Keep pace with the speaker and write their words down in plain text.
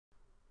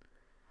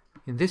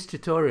In this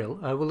tutorial,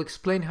 I will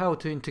explain how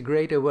to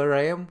integrate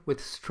AwareIM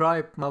with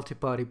Stripe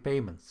multi-party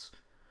payments.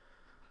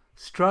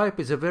 Stripe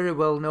is a very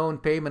well-known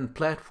payment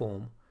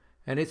platform,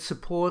 and it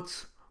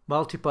supports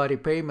multi-party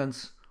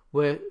payments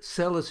where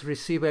sellers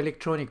receive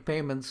electronic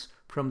payments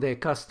from their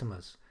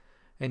customers,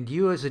 and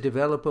you as a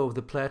developer of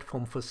the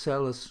platform for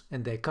sellers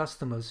and their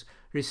customers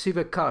receive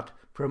a cut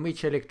from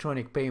each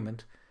electronic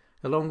payment,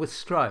 along with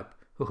Stripe,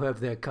 who have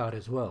their cut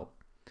as well.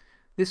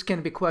 This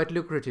can be quite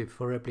lucrative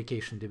for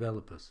application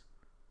developers.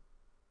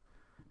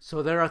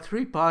 So there are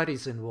three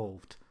parties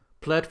involved: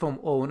 platform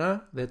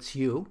owner, that's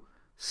you;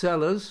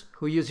 sellers,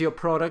 who use your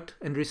product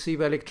and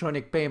receive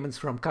electronic payments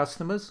from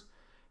customers;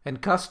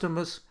 and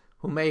customers,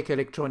 who make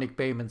electronic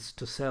payments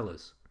to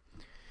sellers.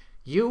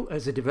 You,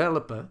 as a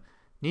developer,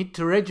 need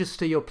to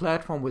register your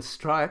platform with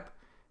Stripe,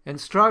 and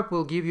Stripe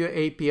will give you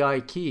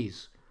API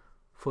keys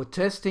for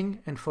testing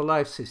and for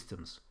live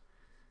systems.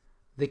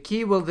 The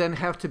key will then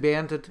have to be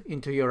entered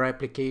into your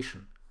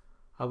application.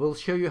 I will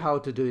show you how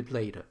to do it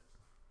later.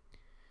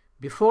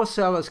 Before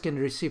sellers can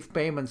receive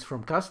payments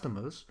from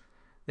customers,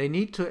 they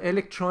need to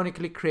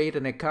electronically create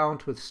an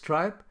account with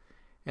Stripe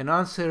and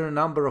answer a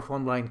number of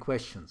online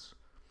questions.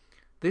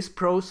 This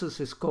process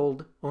is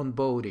called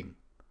onboarding.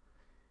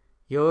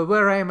 Your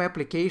AwareIM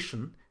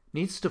application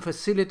needs to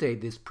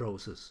facilitate this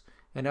process,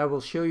 and I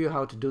will show you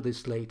how to do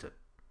this later.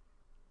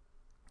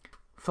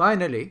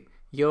 Finally,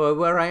 your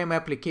AwareIM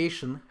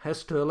application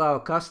has to allow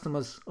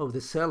customers of the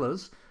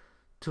sellers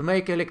to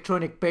make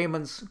electronic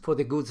payments for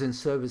the goods and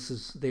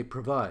services they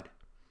provide.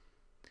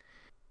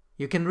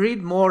 You can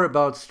read more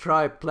about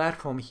Stripe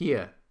platform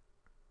here.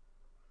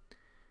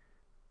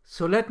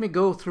 So let me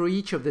go through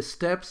each of the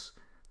steps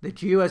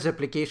that you as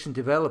application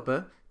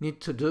developer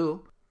need to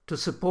do to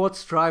support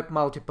Stripe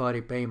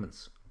multi-party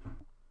payments.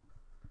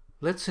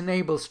 Let's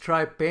enable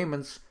Stripe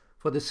payments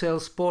for the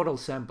sales portal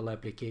sample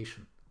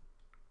application.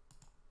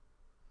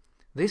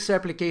 This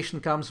application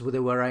comes with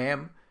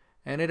AwareIM,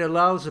 and it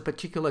allows a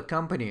particular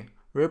company,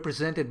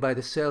 represented by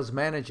the sales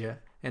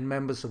manager and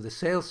members of the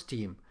sales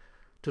team,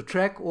 to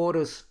track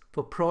orders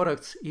for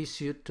products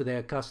issued to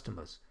their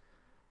customers.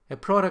 A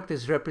product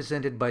is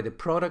represented by the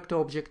product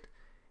object,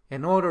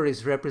 an order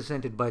is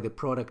represented by the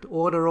product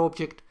order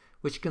object,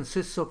 which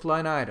consists of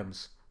line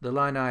items, the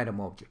line item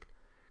object.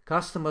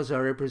 Customers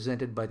are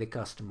represented by the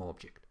custom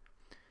object.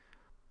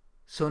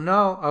 So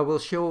now I will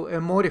show a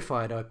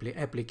modified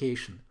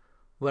application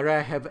where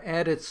I have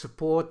added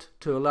support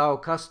to allow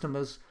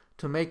customers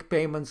to make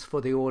payments for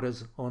the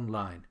orders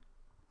online.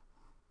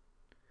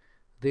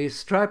 The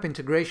Stripe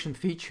integration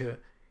feature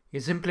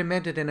is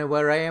implemented in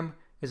AwareIM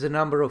as a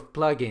number of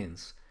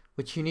plugins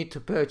which you need to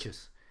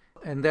purchase,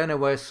 and then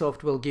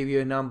AwareSoft will give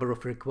you a number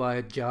of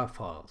required jar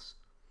files.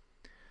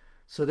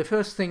 So the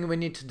first thing we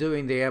need to do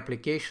in the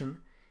application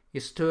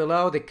is to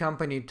allow the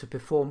company to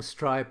perform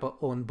Stripe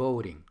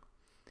onboarding.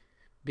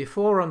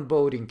 Before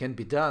onboarding can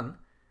be done,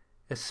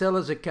 a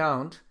seller's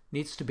account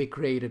needs to be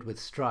created with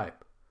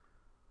Stripe.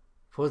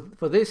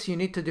 For this, you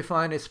need to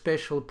define a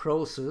special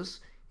process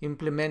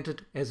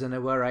implemented as an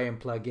AwareIM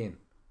plugin.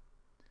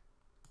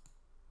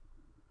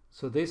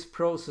 So this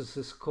process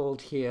is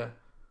called here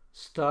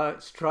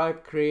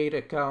Stripe Create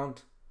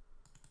Account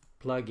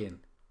Plugin.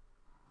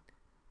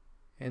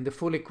 And the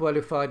fully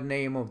qualified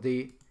name of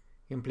the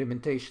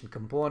implementation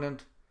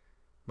component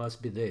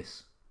must be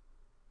this.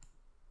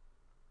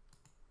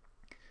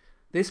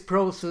 This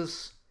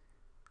process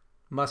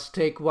must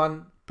take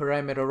one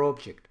parameter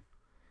object.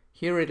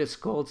 Here it is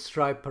called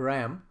Stripe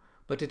param,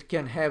 but it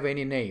can have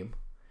any name,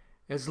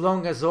 as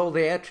long as all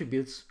the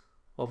attributes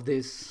of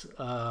this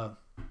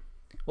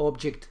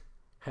object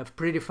have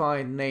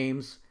predefined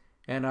names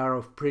and are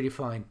of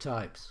predefined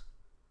types.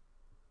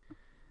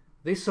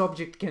 This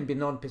object can be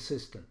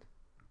non-persistent.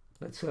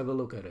 Let's have a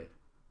look at it.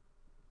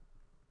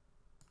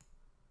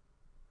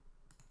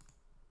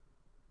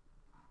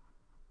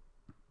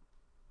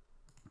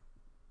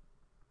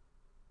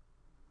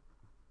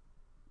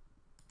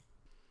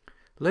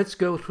 Let's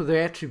go through the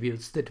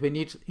attributes that we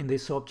need in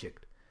this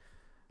object.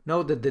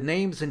 Note that the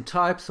names and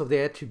types of the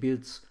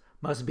attributes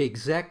must be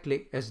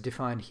exactly as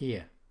defined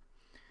here.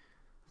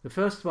 The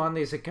first one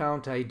is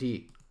account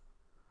ID.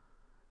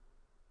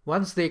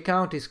 Once the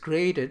account is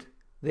created,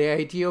 the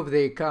ID of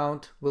the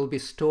account will be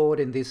stored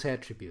in this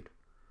attribute.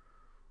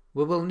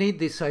 We will need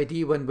this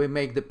ID when we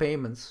make the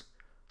payments,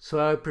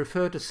 so I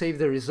prefer to save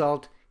the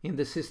result in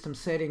the system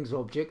settings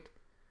object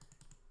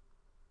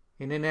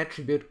in an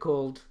attribute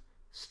called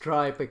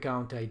Stripe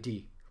account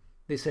ID.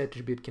 This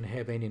attribute can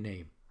have any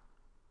name.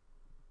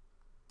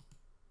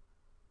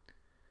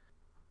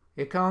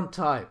 Account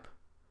type.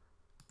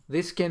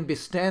 This can be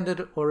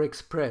standard or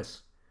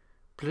express.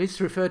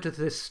 Please refer to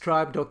the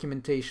Stripe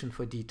documentation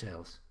for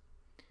details.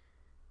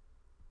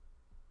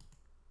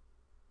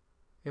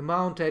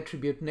 Amount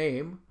attribute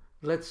name.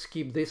 Let's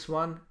skip this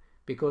one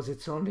because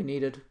it's only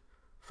needed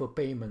for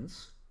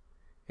payments.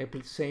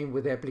 Same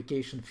with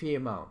application fee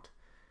amount.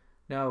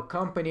 Now,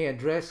 company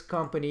address,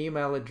 company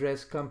email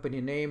address, company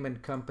name,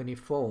 and company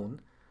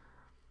phone.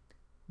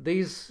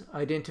 These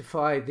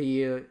identify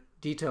the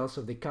details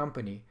of the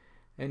company,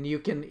 And you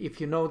can,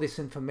 if you know this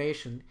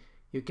information,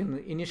 you can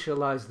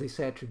initialize these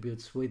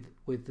attributes with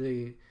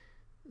the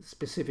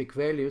specific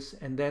values,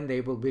 and then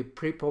they will be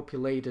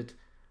pre-populated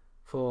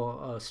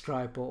for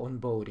Stripe or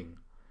onboarding.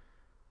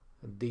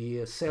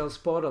 The sales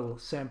portal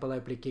sample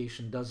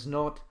application does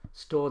not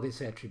store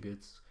these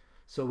attributes,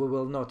 so we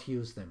will not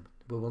use them.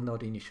 We will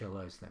not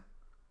initialize them.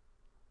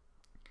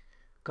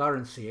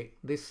 Currency,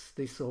 this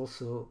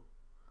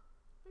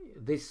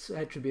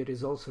attribute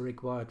is also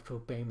required for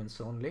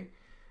payments only.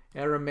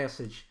 Error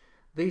message,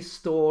 this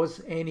stores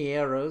any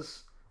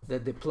errors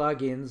that the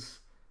plugins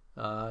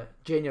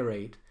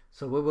generate,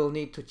 so we will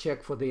need to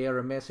check for the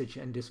error message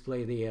and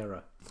display the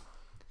error.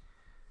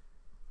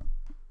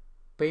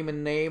 Payment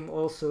name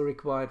also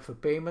required for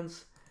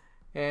payments,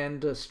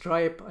 and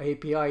Stripe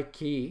API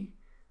key,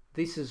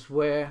 this is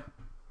where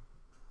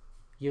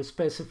you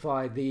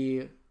specify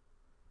the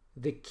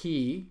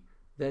key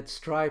that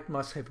Stripe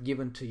must have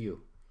given to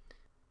you.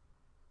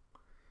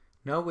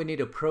 Now we need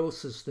a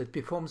process that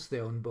performs the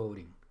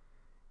onboarding.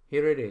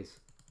 Here it is.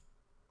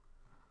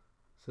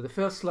 So the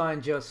first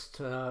line just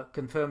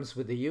confirms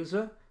with the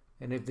user,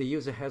 and if the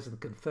user hasn't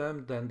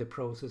confirmed, then the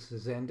process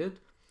is ended.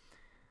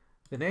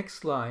 The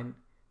next line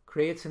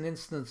creates an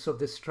instance of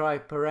the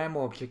Stripe param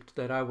object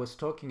that I was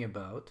talking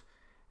about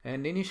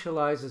and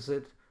initializes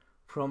it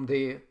from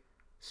the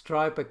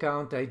Stripe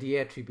account ID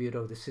attribute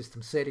of the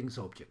system settings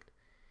object.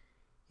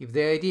 If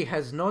the ID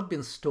has not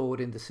been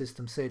stored in the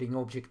system setting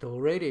object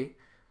already,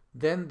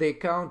 then the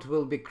account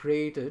will be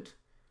created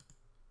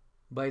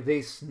by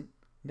this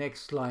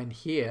next line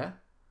here,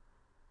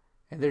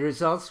 and the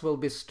results will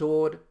be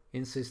stored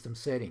in system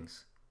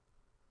settings.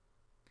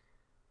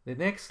 The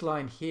next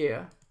line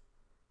here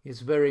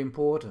is very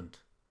important.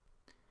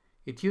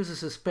 It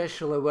uses a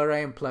special Where I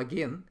Am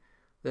plugin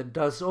that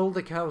does all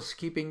the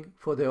housekeeping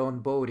for the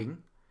onboarding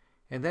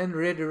and then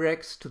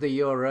redirects to the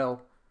URL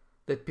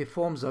that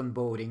performs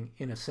onboarding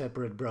in a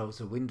separate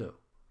browser window.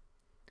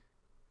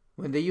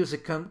 When the user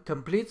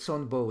completes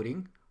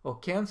onboarding or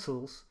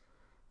cancels,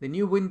 the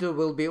new window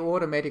will be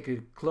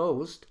automatically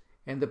closed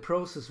and the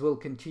process will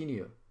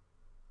continue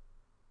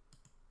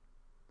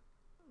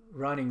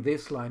running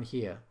this line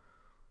here,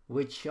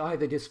 which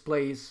either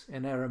displays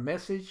an error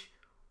message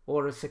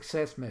or a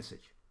success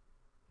message.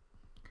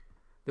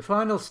 The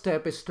final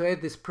step is to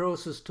add this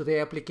process to the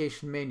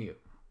application menu.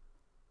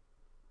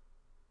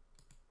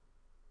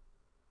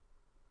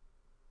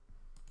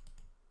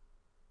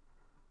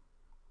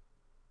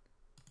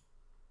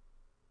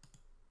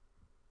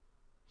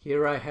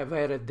 Here I have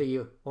added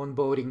the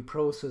onboarding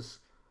process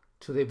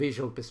to the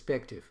visual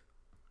perspective.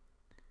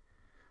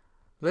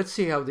 Let's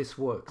see how this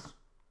works.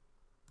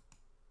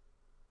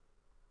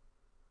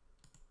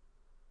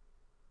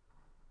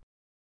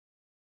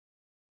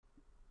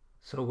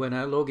 So when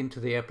I log into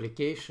the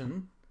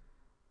application,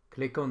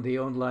 click on the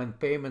online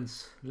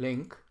payments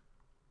link,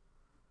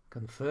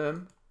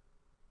 confirm,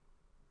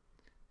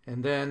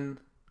 and then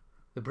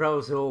the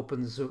browser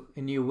opens a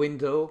new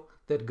window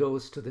that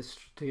goes to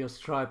your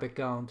Stripe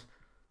account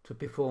to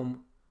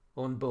perform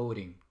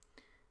onboarding.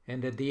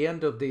 And at the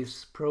end of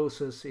this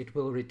process, it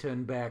will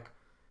return back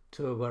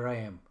to where I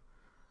am.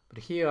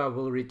 But here I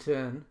will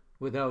return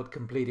without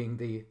completing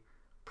the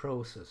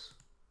process.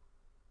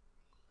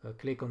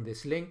 Click on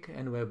this link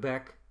and we're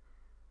back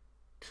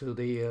to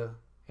the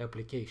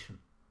application.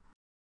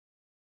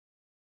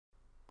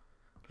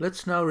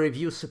 Let's now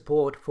review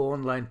support for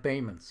online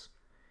payments.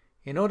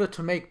 In order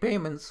to make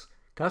payments,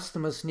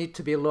 customers need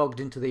to be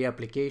logged into the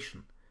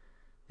application.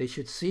 They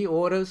should see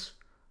orders,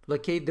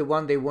 locate the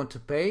one they want to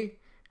pay,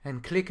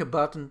 and click a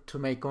button to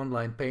make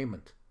online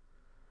payment.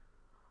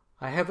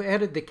 I have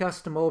added the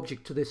custom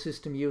object to the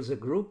system user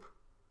group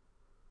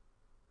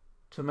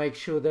to make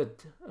sure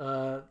that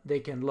they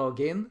can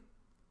log in,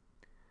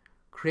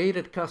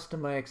 created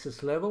customer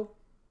access level,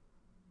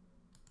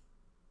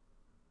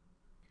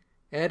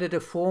 added a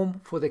form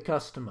for the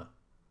customer.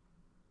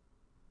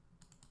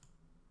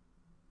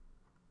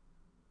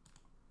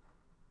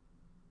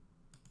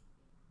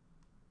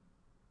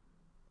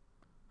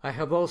 I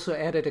have also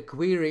added a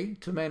query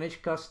to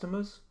manage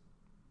customers.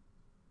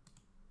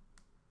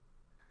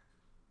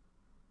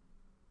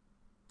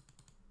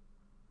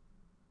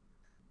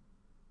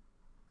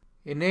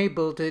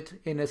 Enabled it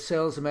in a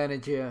Sales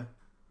Manager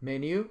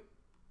menu.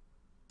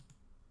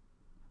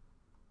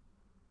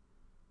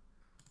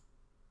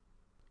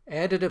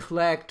 Added a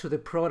flag to the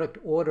product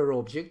order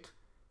object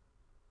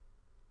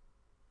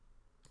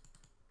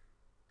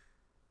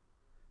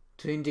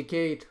to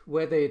indicate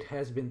whether it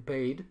has been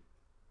paid.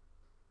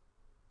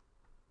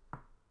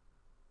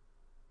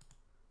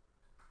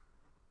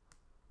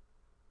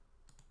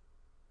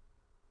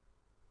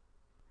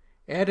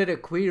 Added a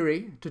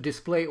query to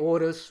display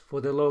orders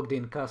for the logged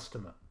in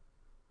customer.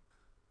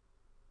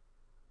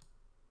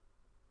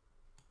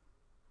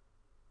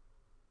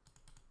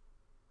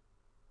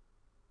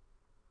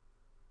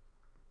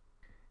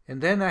 And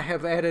then I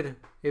have added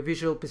a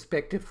visual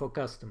perspective for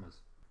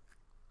customers.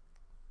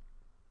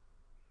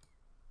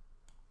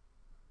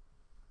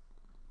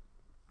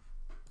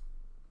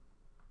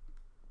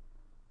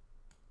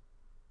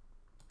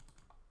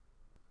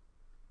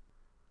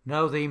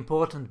 Now the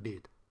important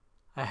bit.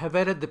 I have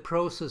added the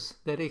process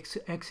that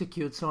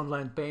executes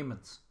online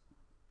payments.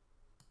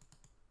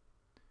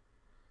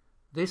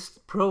 This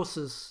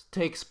process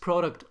takes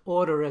product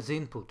order as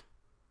input.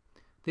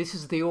 This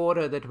is the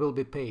order that will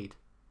be paid.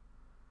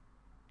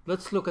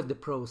 Let's look at the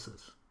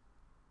process.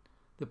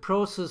 The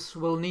process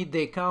will need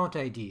the account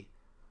ID,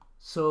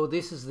 so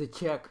this is the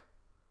check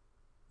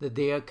that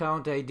the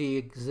account ID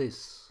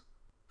exists,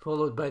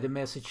 followed by the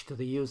message to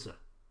the user.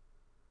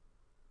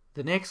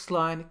 The next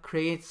line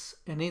creates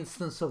an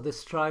instance of the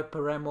Stripe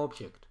param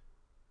object,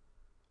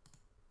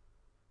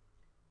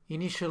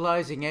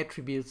 initializing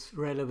attributes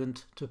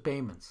relevant to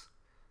payments.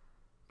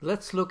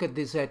 Let's look at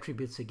these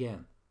attributes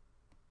again.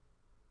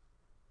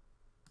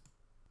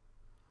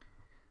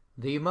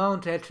 The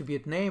amount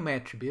attribute name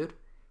attribute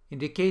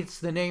indicates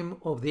the name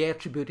of the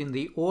attribute in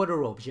the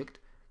order object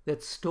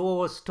that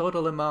stores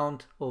total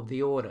amount of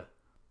the order.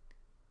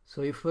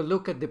 So if we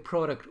look at the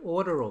product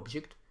order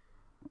object,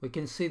 we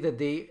can see that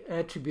the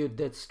attribute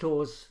that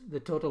stores the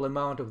total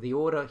amount of the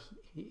order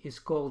is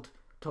called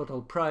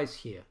total price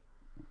here.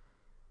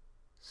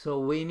 So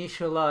we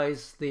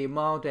initialize the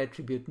amount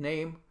attribute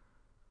name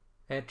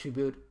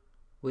attribute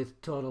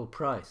with total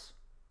price.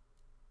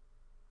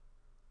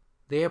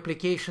 The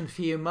application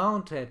fee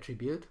amount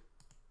attribute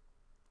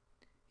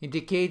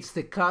indicates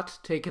the cut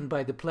taken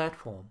by the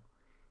platform.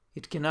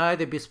 It can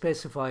either be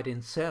specified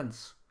in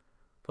cents,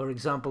 for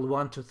example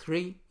 1 to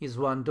 3 is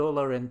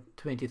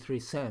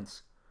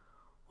 $1.23,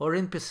 or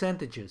in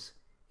percentages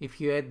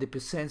if you add the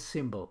percent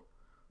symbol,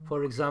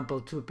 for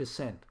example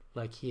 2%,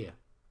 like here.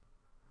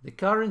 The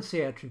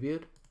currency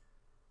attribute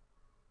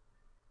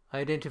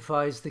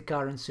identifies the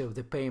currency of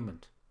the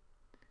payment.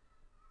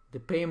 The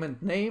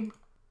payment name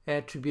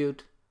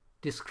attribute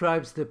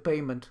describes the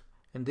payment,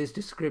 and this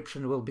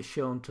description will be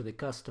shown to the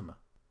customer.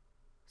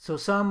 So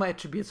some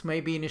attributes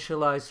may be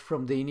initialized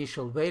from the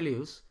initial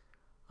values,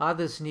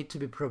 others need to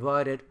be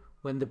provided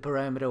when the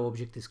parameter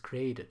object is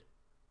created.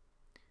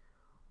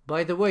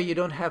 By the way, you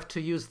don't have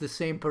to use the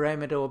same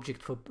parameter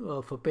object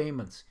for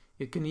payments.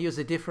 You can use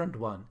a different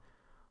one,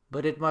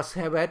 but it must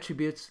have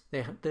attributes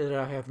that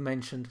I have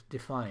mentioned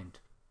defined.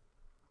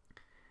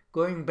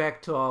 Going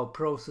back to our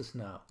process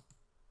now.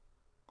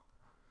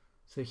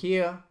 So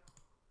here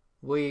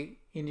we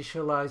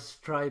initialize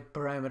Stripe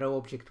parameter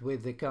object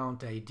with the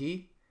account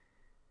ID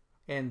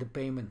and the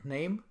payment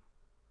name,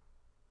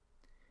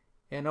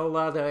 and all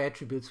other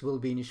attributes will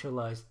be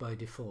initialized by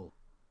default.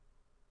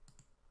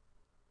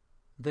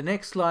 The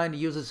next line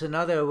uses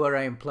another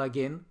ORM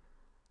plugin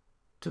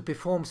to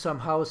perform some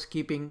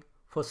housekeeping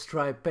for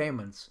Stripe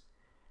payments,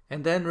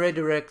 and then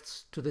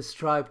redirects to the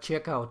Stripe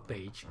checkout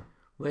page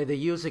where the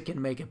user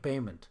can make a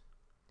payment.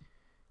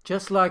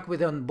 Just like with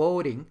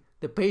onboarding,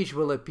 the page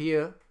will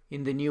appear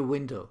in the new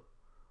window.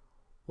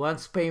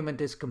 Once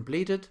payment is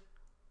completed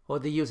or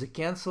the user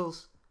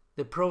cancels,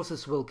 the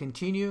process will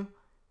continue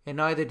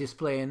and either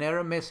display an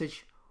error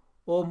message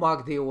or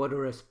mark the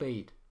order as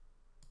paid.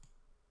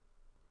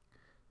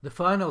 The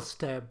final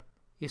step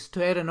is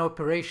to add an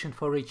operation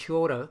for each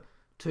order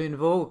to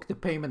invoke the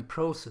payment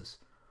process,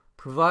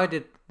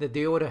 provided that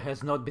the order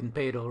has not been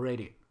paid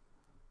already.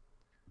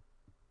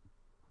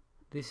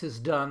 This is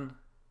done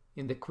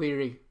in the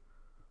query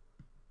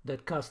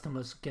that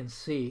customers can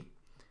see,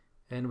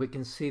 and we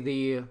can see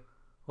the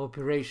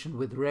operation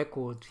with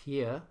record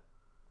here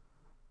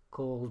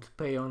called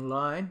pay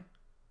online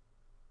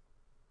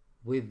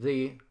with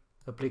the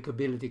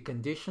applicability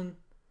condition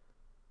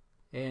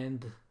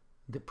and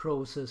the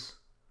process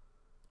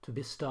to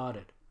be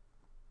started.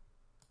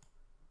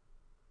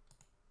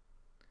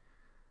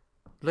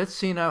 Let's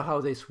see now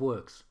how this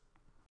works.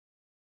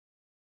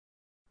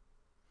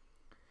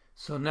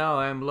 So now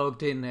I'm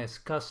logged in as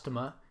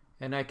customer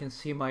and I can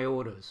see my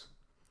orders.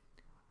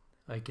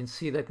 I can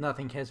see that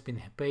nothing has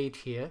been paid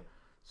here,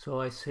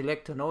 so I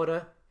select an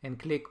order and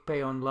click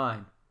Pay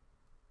Online.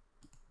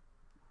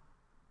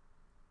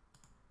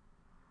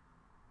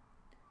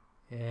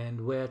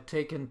 And we're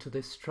taken to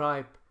the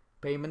Stripe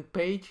payment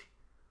page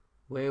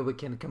where we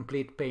can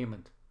complete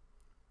payment.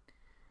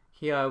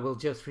 Here I will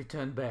just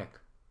return back.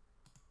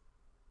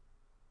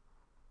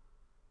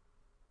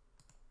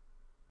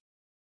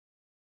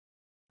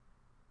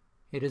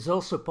 It is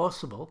also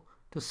possible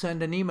to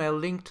send an email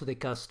link to the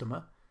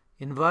customer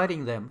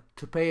inviting them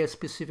to pay a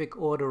specific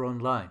order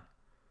online.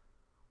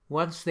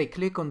 Once they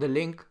click on the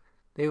link,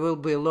 they will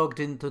be logged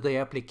into the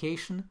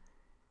application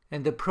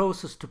and the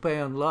process to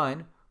pay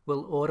online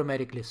will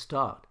automatically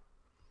start.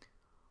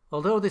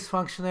 Although this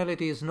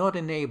functionality is not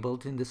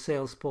enabled in the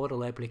Sales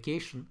Portal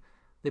application,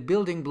 the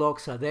building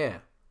blocks are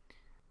there.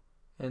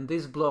 And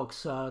these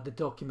blocks are the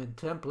document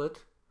template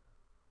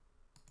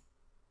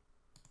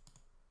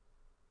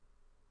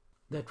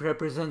that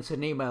represents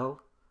an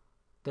email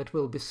that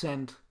will be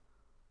sent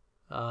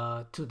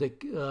to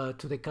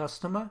the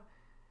customer,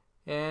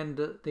 and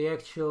the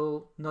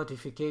actual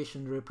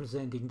notification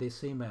representing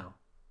this email.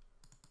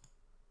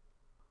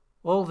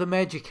 All the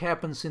magic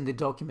happens in the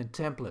document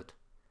template.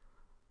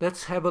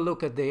 Let's have a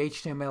look at the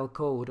HTML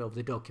code of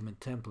the document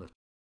template.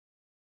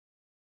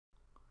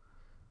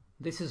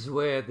 This is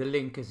where the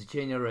link is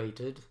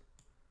generated.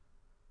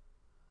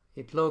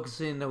 It logs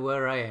in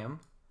where I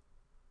am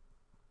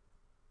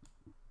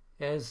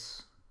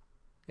as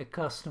a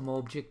custom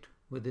object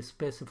with a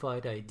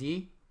specified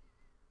ID,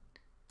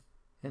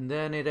 and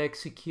then it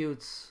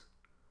executes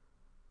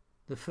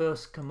the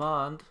first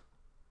command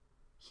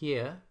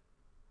here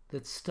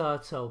that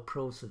starts our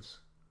process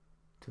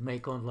to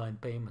make online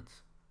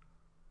payments.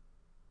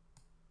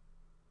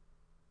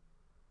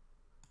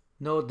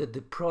 Note that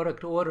the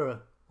product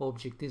order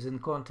object is in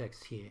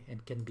context here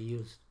and can be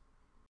used.